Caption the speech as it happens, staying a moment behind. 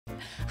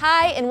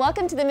Hi, and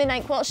welcome to the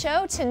Midnight Quilt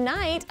Show.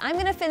 Tonight, I'm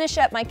gonna finish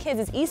up my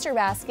kids' Easter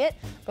basket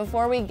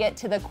before we get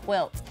to the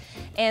quilt.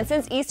 And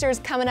since Easter is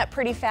coming up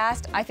pretty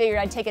fast, I figured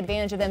I'd take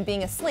advantage of them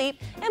being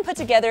asleep and put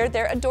together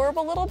their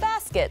adorable little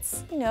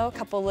baskets. You know, a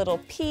couple little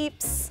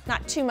peeps,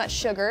 not too much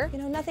sugar, you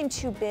know, nothing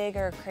too big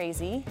or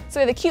crazy. So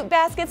we have the cute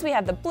baskets, we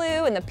have the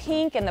blue and the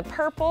pink and the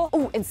purple.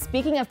 Oh, and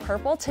speaking of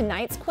purple,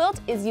 tonight's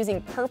quilt is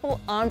using purple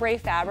ombre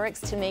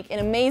fabrics to make an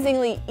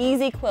amazingly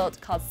easy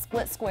quilt called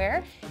Split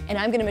Square, and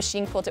I'm gonna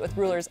machine quilt it with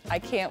rulers. I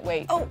can't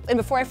wait. Oh, and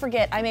before I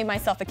forget, I made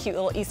myself a cute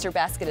little Easter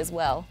basket as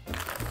well.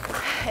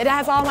 It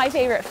has all my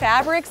favorite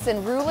fabrics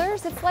and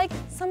rulers. It's like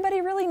somebody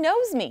really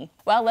knows me.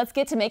 Well, let's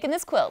get to making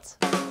this quilt.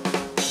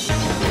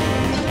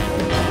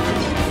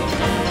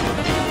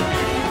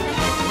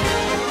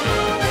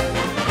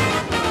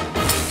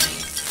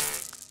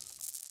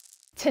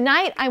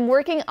 Tonight, I'm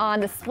working on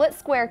the split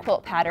square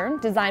quilt pattern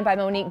designed by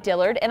Monique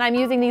Dillard, and I'm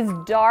using these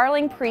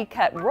darling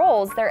pre-cut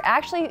rolls. They're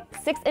actually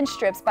 6-inch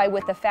strips by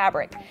width of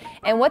fabric.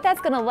 And what that's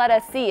gonna let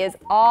us see is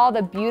all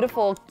the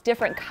beautiful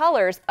different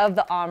colors of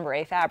the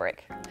ombre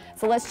fabric.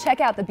 So let's check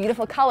out the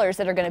beautiful colors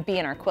that are gonna be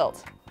in our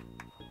quilt.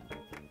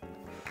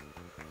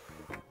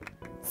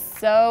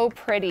 So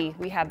pretty.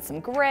 We have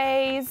some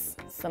grays,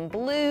 some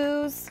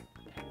blues,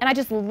 and I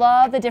just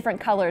love the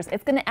different colors.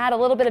 It's gonna add a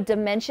little bit of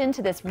dimension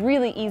to this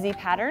really easy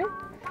pattern.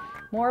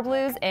 More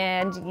blues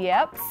and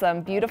yep,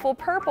 some beautiful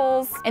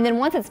purples. And then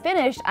once it's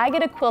finished, I get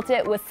to quilt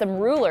it with some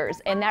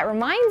rulers. And that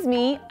reminds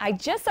me, I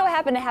just so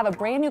happen to have a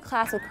brand new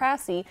class with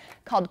Craftsy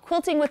called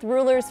Quilting with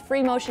Rulers,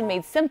 Free Motion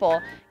Made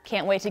Simple.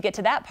 Can't wait to get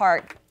to that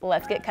part.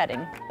 Let's get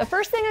cutting. The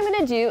first thing I'm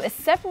gonna do is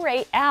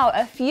separate out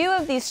a few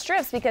of these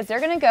strips because they're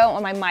gonna go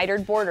on my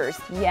mitered borders.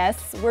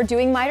 Yes, we're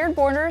doing mitered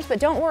borders, but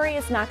don't worry,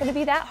 it's not gonna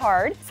be that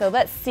hard. So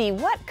let's see,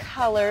 what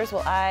colors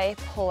will I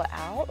pull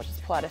out? We'll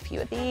just pull out a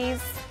few of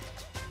these.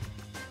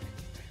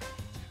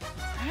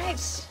 All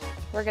right,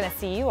 we're gonna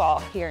see you all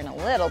here in a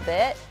little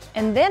bit.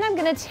 And then I'm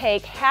gonna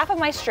take half of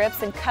my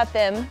strips and cut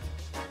them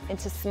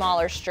into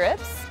smaller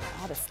strips.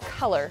 All this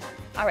color.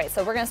 All right,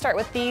 so we're gonna start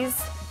with these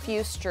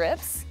few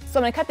strips. So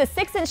I'm gonna cut the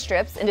 6-inch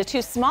strips into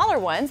 2 smaller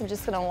ones. I'm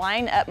just gonna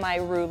line up my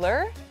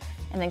ruler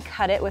and then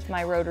cut it with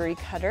my rotary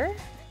cutter.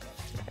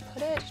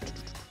 Put it.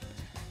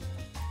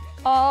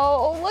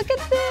 Oh, look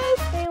at this.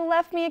 They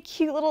left me a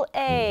cute little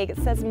egg. It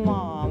says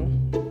Mom.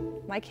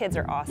 My kids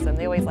are awesome.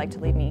 They always like to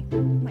leave me,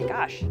 oh my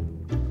gosh.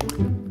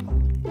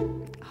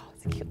 Oh,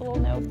 it's a cute little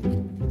note.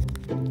 Let's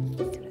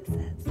see what it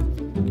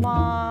says.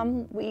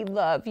 Mom, we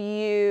love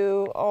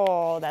you.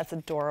 Oh, that's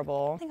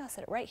adorable. I think I'll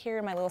set it right here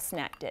in my little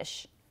snack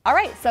dish. All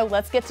right, so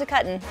let's get to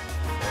cutting.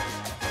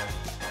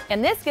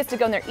 And this gets to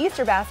go in their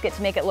Easter basket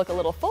to make it look a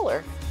little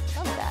fuller.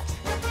 Love that.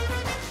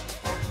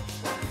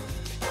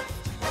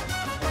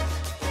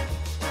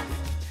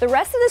 The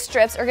rest of the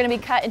strips are going to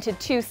be cut into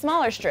 2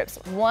 smaller strips.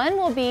 One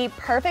will be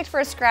perfect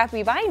for a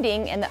scrappy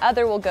binding, and the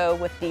other will go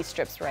with these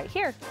strips right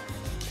here.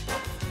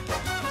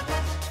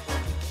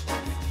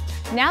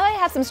 Now that I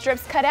have some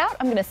strips cut out,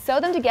 I'm going to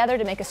sew them together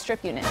to make a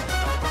strip unit.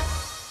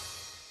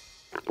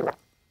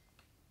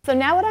 So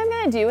now what I'm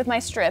going to do with my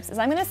strips is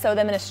I'm going to sew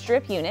them in a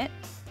strip unit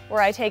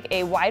where I take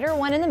a wider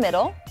one in the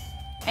middle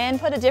and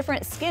put a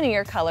different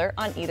skinnier color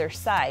on either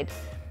side.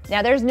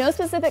 Now there's no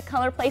specific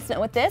color placement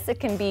with this. It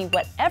can be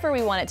whatever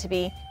we want it to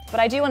be, but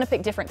I do want to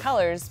pick different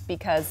colors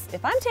because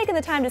if I'm taking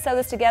the time to sew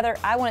this together,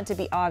 I want it to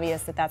be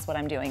obvious that that's what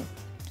I'm doing.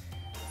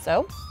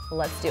 So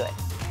let's do it.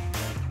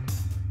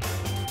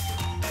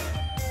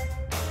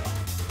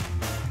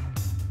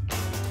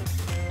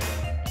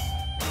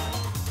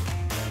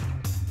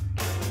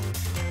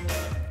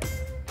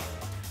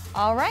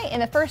 All right,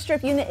 and the first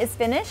strip unit is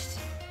finished.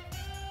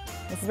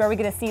 This is where we're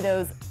gonna see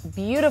those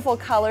beautiful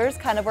colors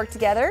kind of work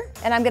together.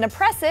 And I'm gonna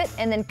press it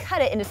and then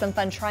cut it into some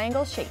fun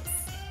triangle shapes.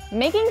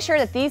 Making sure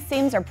that these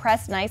seams are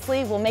pressed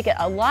nicely will make it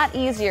a lot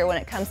easier when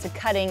it comes to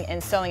cutting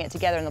and sewing it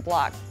together in the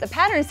block. The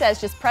pattern says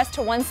just press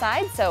to one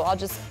side, so I'll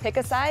just pick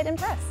a side and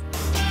press.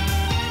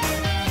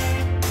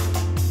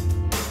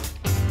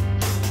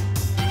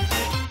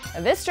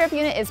 This strip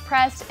unit is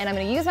pressed and I'm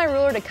going to use my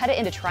ruler to cut it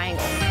into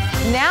triangles.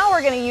 Now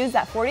we're going to use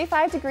that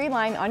 45-degree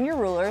line on your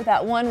ruler,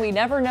 that one we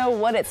never know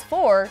what it's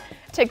for,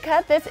 to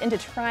cut this into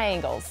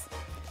triangles.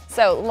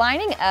 So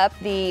lining up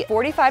the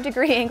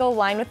 45-degree angle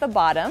line with the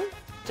bottom,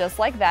 just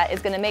like that,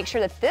 is going to make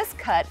sure that this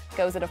cut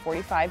goes at a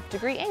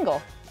 45-degree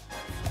angle.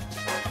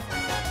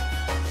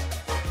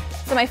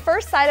 So my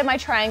first side of my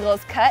triangle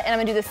is cut and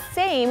I'm going to do the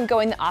same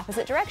going the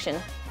opposite direction.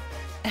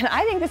 And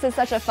I think this is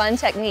such a fun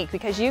technique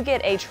because you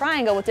get a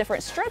triangle with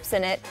different strips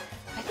in it.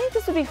 I think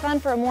this would be fun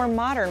for a more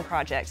modern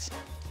project.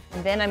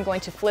 And then I'm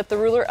going to flip the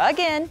ruler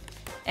again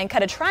and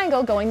cut a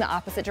triangle going the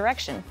opposite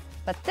direction.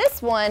 But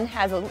this one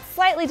has a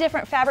slightly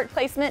different fabric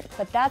placement,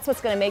 but that's what's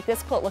going to make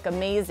this quilt look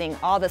amazing,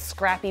 all the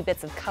scrappy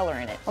bits of color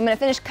in it. I'm going to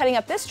finish cutting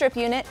up this strip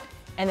unit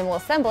and then we'll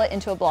assemble it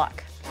into a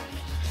block.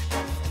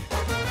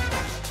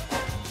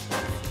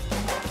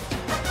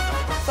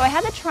 So I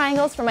have the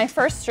triangles for my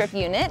first strip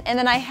unit, and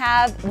then I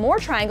have more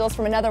triangles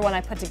from another one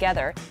I put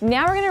together.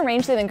 Now we're going to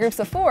arrange them in groups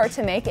of 4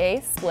 to make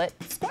a split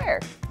square.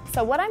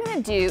 So what I'm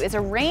gonna do is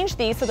arrange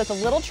these so that the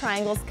little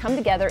triangles come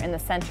together in the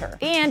center.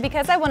 And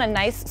because I want a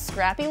nice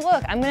scrappy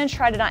look, I'm gonna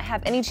try to not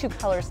have any two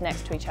colors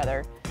next to each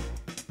other.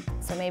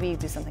 So maybe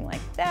do something like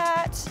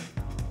that.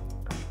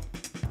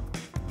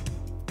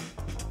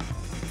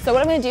 So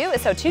what I'm gonna do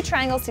is sew two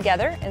triangles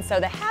together and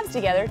sew the halves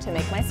together to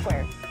make my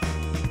square.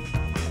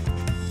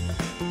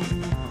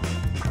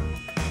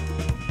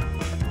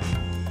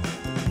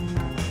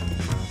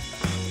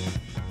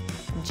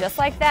 Just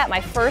like that,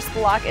 my first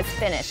block is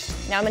finished.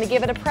 Now I'm gonna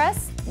give it a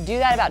press, do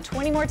that about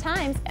 20 more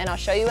times, and I'll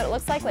show you what it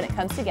looks like when it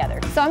comes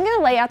together. So I'm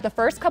gonna lay out the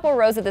first couple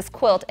rows of this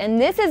quilt,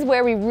 and this is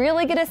where we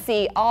really get to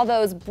see all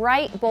those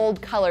bright, bold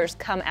colors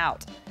come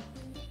out.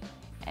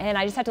 And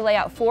I just have to lay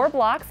out 4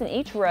 blocks in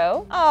each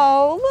row.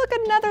 Oh,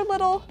 look, another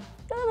little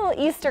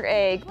Easter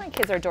egg. My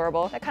kids are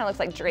adorable. That kind of looks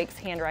like Drake's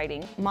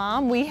handwriting.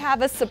 Mom, we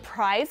have a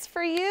surprise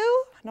for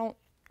you. I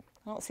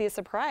don't see a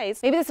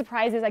surprise. Maybe the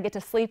surprise is I get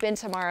to sleep in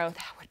tomorrow.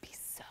 That would be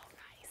so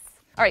nice.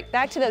 All right,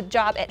 back to the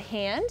job at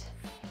hand.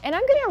 And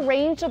I'm gonna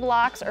arrange the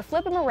blocks or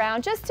flip them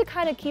around just to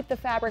kind of keep the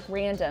fabric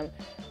random.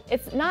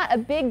 It's not a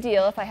big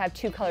deal if I have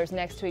 2 colors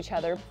next to each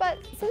other, but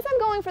since I'm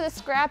going for the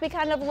scrappy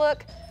kind of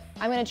look,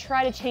 I'm gonna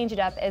try to change it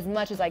up as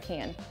much as I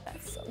can.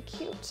 That's so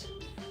cute.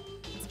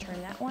 Let's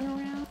turn that one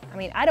around. I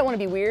mean, I don't wanna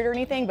be weird or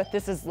anything, but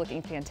this is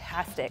looking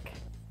fantastic.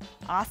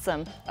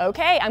 Awesome.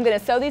 Okay, I'm gonna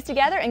sew these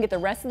together and get the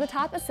rest of the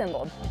top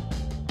assembled.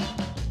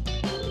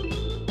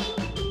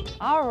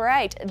 All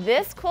right,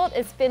 this quilt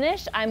is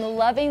finished. I'm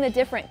loving the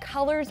different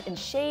colors and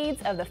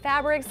shades of the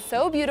fabric,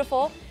 so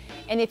beautiful.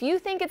 And if you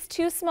think it's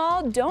too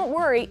small, don't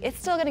worry, it's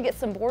still gonna get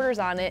some borders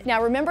on it.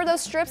 Now remember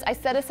those strips I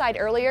set aside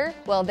earlier?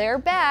 Well, they're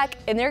back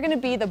and they're gonna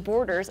be the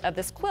borders of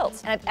this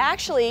quilt. And I've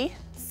actually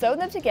sewed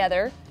them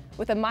together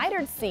with a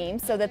mitered seam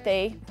so that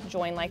they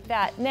join like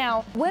that.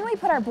 Now, when we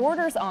put our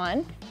borders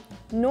on,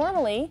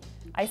 normally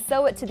I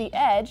sew it to the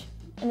edge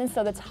and then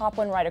sew the top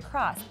one right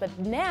across. But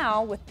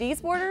now, with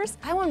these borders,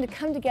 I want them to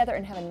come together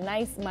and have a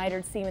nice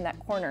mitered seam in that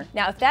corner.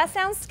 Now, if that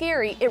sounds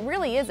scary, it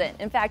really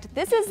isn't. In fact,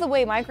 this is the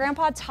way my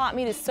grandpa taught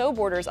me to sew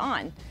borders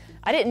on.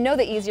 I didn't know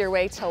the easier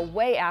way till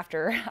way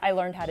after I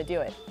learned how to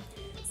do it.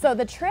 So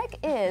the trick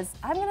is,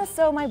 I'm gonna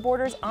sew my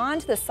borders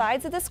onto the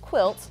sides of this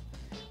quilt,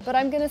 but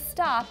I'm gonna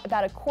stop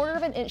about 1/4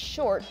 of an inch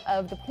short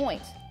of the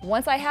point.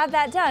 Once I have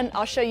that done,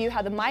 I'll show you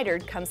how the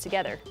mitered comes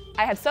together.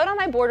 I have sewed on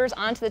my borders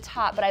onto the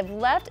top, but I've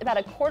left about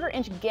 1/4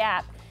 inch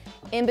gap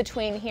in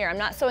between here. I'm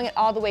not sewing it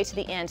all the way to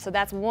the end, so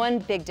that's one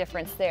big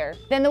difference there.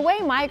 Then the way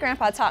my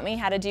grandpa taught me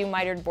how to do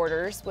mitered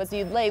borders was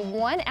you'd lay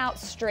one out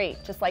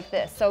straight, just like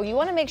this. So you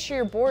wanna make sure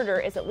your border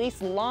is at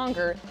least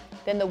longer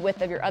than the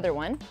width of your other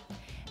one.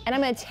 And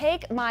I'm gonna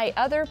take my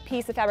other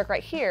piece of fabric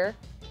right here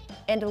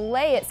and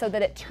lay it so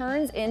that it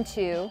turns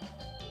into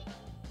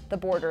the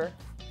border.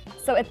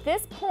 So at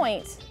this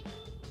point,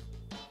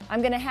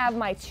 I'm gonna have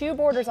my 2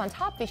 borders on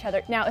top of each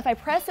other. Now, if I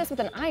press this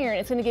with an iron,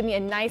 it's gonna give me a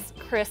nice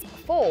crisp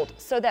fold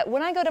so that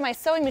when I go to my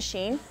sewing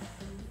machine,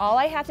 all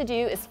I have to do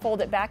is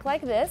fold it back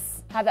like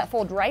this, have that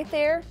fold right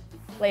there,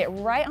 lay it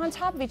right on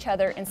top of each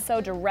other and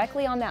sew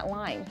directly on that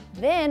line.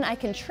 Then I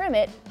can trim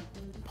it,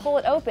 pull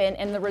it open,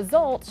 and the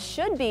result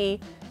should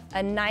be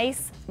a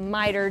nice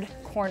mitered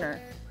corner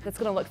that's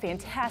gonna look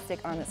fantastic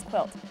on this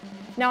quilt.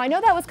 Now I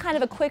know that was kind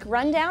of a quick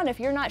rundown. If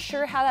you're not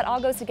sure how that all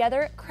goes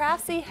together,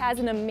 Craftsy has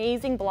an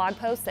amazing blog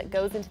post that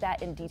goes into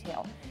that in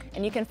detail.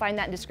 And you can find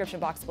that in the description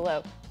box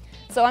below.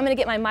 So I'm gonna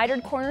get my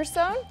mitered corner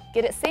sewn,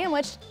 get it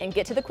sandwiched, and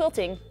get to the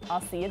quilting.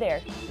 I'll see you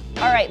there.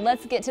 All right,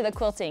 let's get to the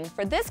quilting.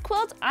 For this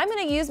quilt, I'm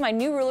gonna use my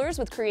new rulers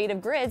with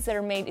creative grids that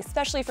are made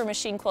especially for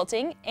machine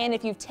quilting. And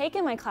if you've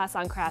taken my class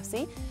on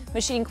Craftsy,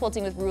 Machine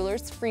Quilting with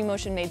Rulers, Free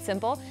Motion Made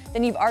Simple,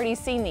 then you've already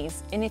seen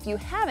these. And if you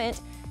haven't,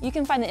 you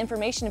can find the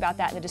information about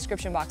that in the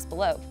description box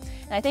below.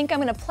 And I think I'm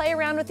gonna play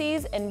around with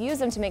these and use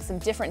them to make some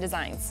different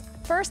designs.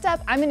 First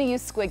up, I'm gonna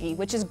use Squiggy,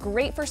 which is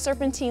great for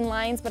serpentine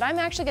lines, but I'm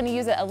actually gonna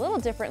use it a little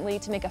differently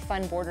to make a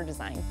fun border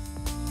design.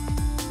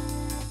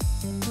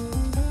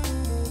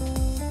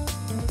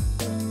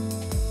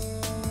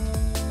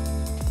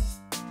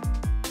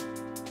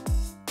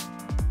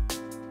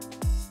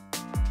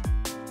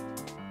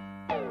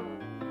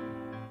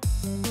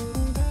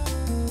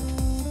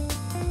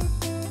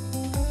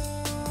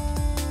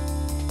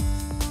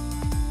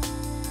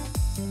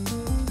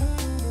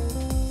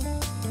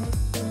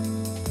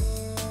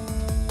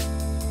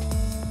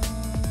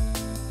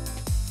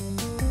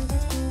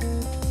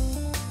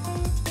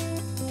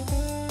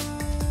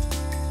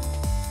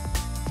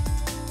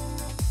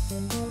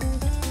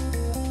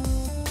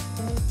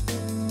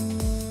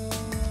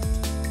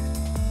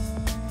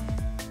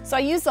 So I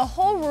used the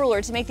whole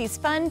ruler to make these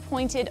fun,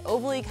 pointed,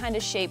 ovally kind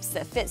of shapes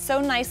that fit so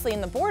nicely in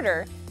the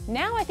border.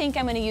 Now I think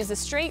I'm going to use the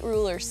straight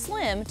ruler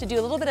Slim to do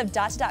a little bit of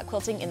dot-to-dot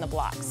quilting in the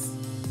blocks.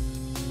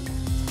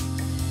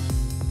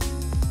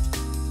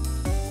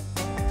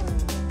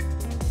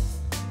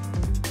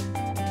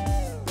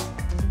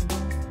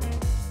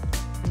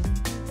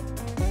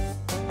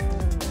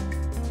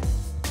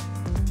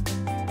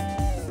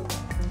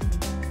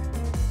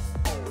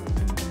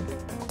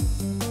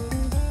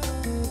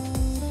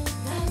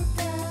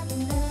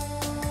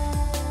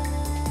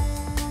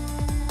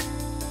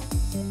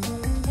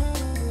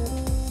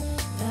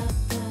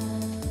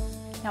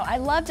 Now, I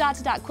love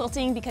dot-to-dot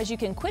quilting because you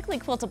can quickly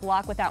quilt a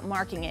block without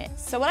marking it.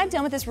 So what I've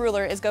done with this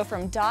ruler is go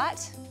from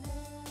dot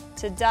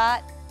to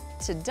dot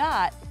to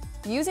dot,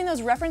 using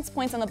those reference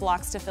points on the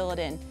blocks to fill it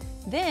in.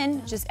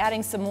 Then just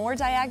adding some more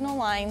diagonal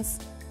lines,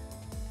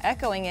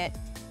 echoing it,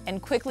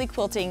 and quickly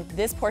quilting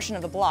this portion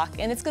of the block.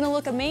 And it's gonna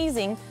look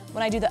amazing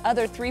when I do the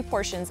other 3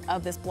 portions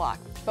of this block.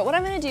 But what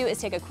I'm gonna do is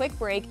take a quick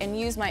break and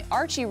use my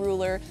Archie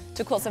ruler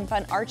to quilt some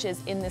fun arches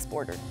in this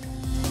border.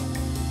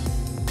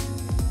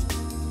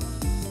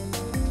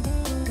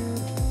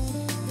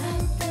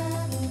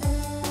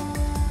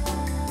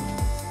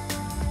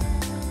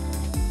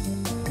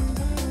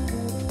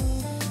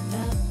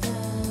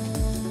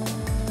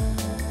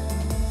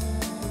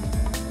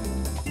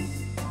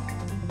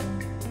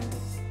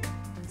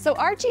 So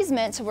Archie's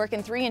meant to work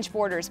in 3-inch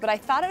borders, but I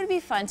thought it would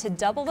be fun to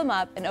double them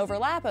up and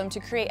overlap them to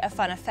create a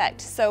fun effect.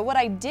 So what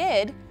I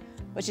did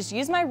was just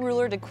use my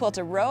ruler to quilt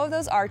a row of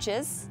those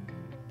arches,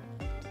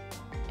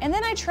 and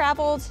then I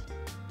traveled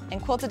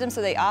and quilted them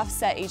so they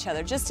offset each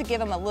other, just to give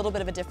them a little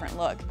bit of a different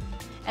look.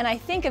 And I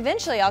think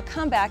eventually I'll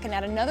come back and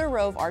add another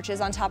row of arches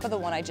on top of the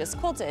one I just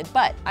quilted.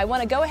 But I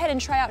want to go ahead and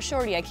try out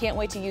Shorty. I can't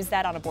wait to use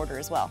that on a border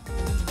as well.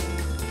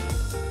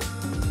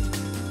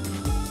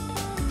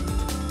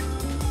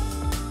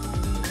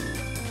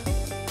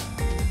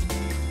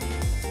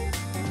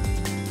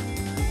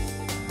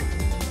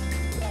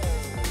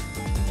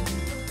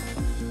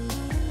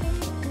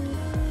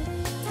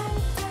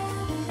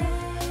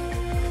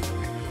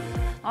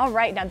 All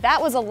right, now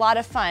that was a lot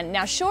of fun.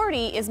 Now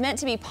Shorty is meant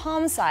to be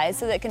palm size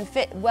so that it can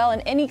fit well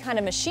in any kind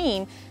of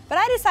machine, but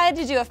I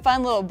decided to do a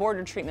fun little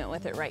border treatment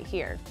with it right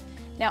here.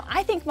 Now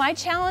I think my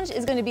challenge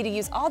is going to be to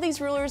use all these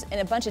rulers in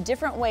a bunch of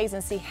different ways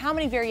and see how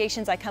many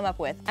variations I come up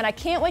with. And I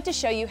can't wait to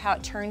show you how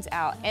it turns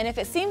out. And if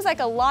it seems like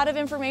a lot of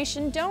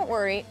information, don't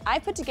worry. I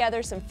put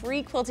together some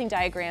free quilting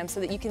diagrams so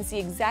that you can see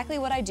exactly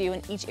what I do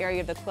in each area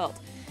of the quilt.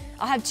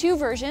 I'll have 2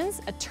 versions,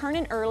 a turn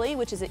in early,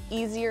 which is an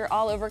easier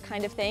all over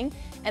kind of thing,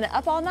 and an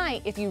up all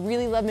night if you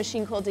really love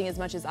machine quilting as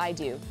much as I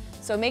do.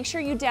 So make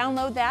sure you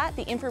download that,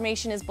 the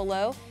information is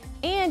below,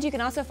 and you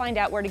can also find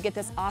out where to get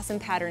this awesome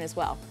pattern as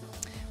well.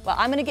 Well,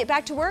 I'm gonna get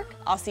back to work,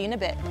 I'll see you in a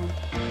bit.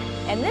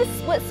 And this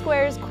split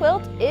squares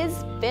quilt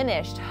is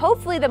finished.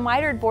 Hopefully the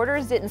mitered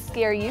borders didn't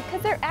scare you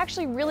because they're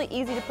actually really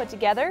easy to put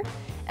together.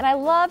 And I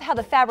love how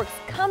the fabrics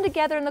come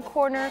together in the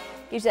corner,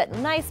 gives you that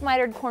nice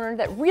mitered corner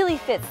that really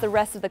fits the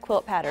rest of the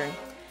quilt pattern.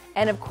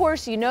 And of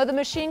course, you know the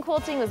machine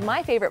quilting was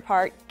my favorite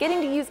part, getting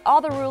to use all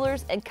the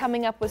rulers and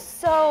coming up with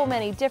so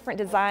many different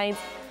designs.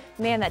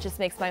 Man, that just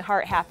makes my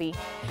heart happy.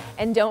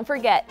 And don't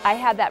forget, I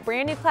have that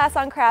brand new class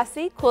on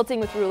Craftsy, Quilting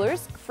with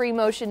Rulers, Free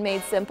Motion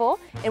Made Simple,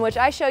 in which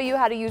I show you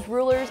how to use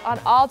rulers on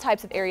all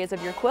types of areas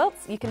of your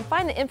quilts. You can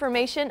find the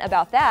information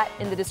about that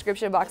in the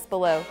description box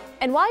below.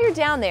 And while you're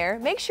down there,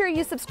 make sure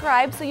you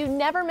subscribe so you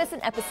never miss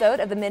an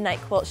episode of the Midnight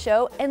Quilt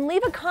Show, and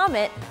leave a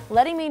comment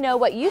letting me know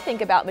what you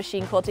think about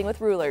machine quilting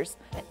with rulers.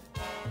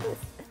 This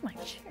is my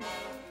chair.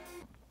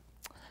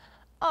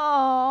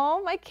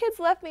 Oh, my kids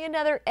left me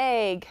another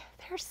egg.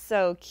 They're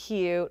so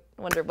cute.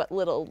 I wonder what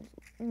little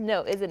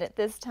note is in it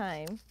this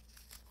time.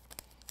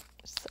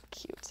 So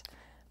cute.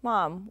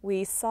 Mom,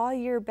 we saw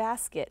your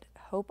basket.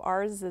 Hope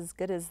ours is as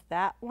good as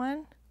that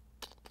one.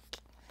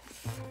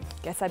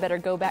 Guess I better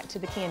go back to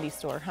the candy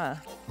store, huh?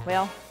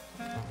 Well,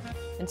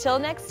 until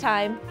next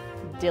time,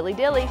 dilly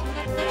dilly.